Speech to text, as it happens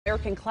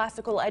American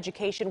Classical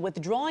Education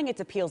withdrawing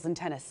its appeals in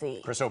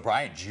Tennessee. Chris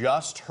O'Brien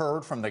just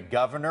heard from the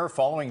governor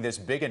following this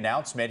big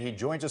announcement. He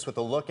joins us with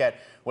a look at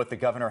what the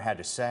governor had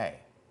to say.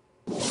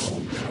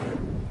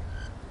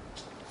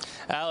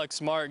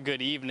 Alex, Mark,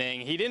 good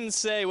evening. He didn't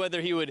say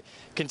whether he would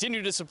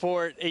continue to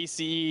support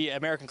ACE,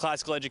 American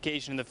Classical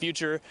Education, in the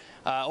future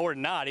or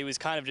not. He was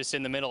kind of just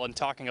in the middle and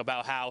talking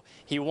about how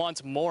he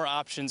wants more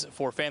options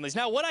for families.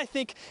 Now, what I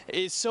think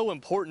is so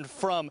important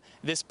from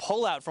this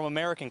pullout from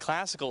American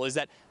Classical is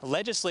that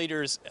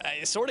legislators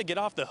sort of get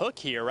off the hook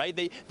here, right?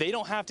 They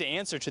don't have to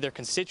answer to their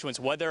constituents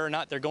whether or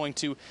not they're going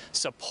to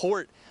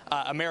support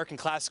American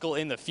Classical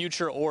in the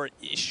future, or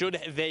should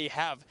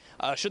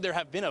there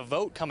have been a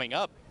vote coming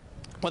up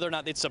whether or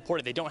not they'd support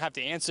it. They don't have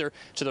to answer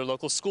to their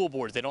local school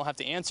boards. They don't have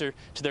to answer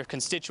to their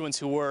constituents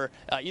who were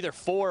either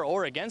for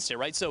or against it,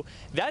 right? So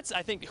that's,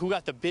 I think, who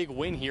got the big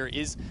win here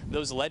is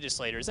those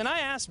legislators. And I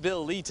asked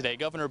Bill Lee today,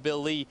 Governor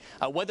Bill Lee,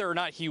 whether or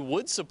not he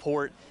would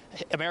support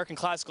American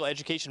Classical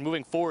Education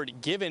moving forward,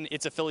 given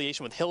its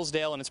affiliation with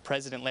Hillsdale and its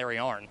president, Larry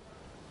Arnn.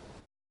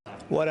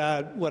 What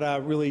I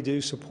really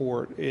do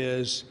support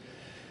is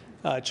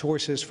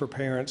choices for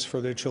parents for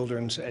their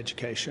children's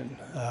education.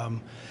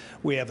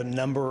 We have a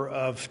number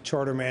of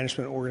charter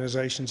management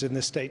organizations in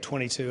this state,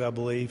 22, I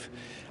believe.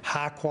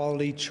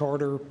 High-quality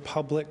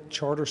public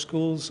charter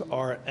schools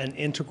are an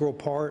integral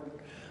part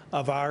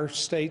of our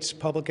state's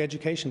public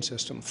education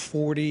system.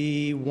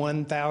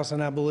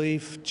 41,000, I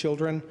believe,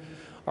 children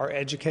are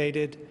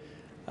educated.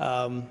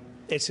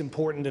 It's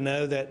important to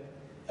know that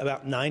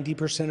about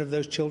 90% of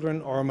those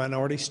children are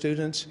minority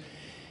students.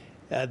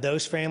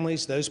 Those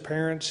families, those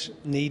parents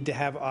need to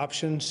have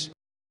options.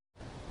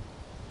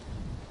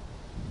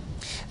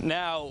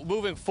 Now,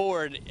 moving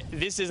forward,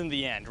 this isn't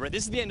the end, right?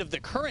 This is the end of the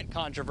current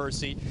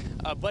controversy,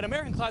 but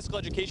American Classical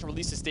Education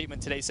released a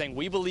statement today saying,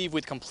 "We believe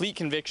with complete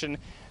conviction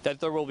that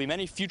there will be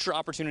many future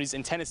opportunities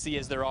in Tennessee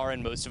as there are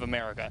in most of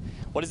America."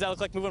 What does that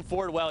look like moving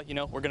forward? Well,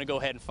 we're going to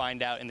go ahead and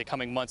find out in the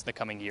coming months, in the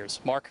coming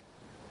years. Mark?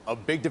 A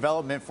big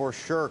development for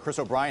sure. Chris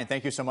O'Brien,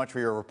 thank you so much for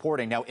your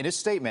reporting. Now, in a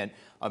statement,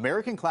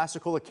 American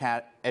Classical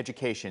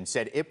Education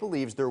said it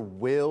believes there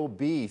will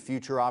be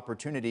future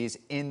opportunities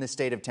in the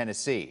state of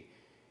Tennessee.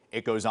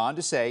 It goes on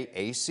to say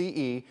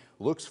ACE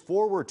looks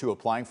forward to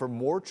applying for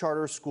more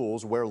charter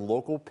schools where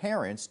local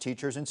parents,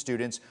 teachers, and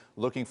students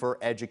looking for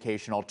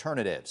education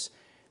alternatives.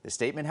 The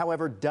statement,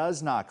 however,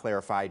 does not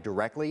clarify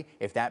directly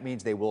if that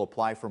means they will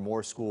apply for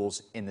more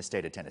schools in the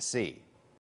state of Tennessee.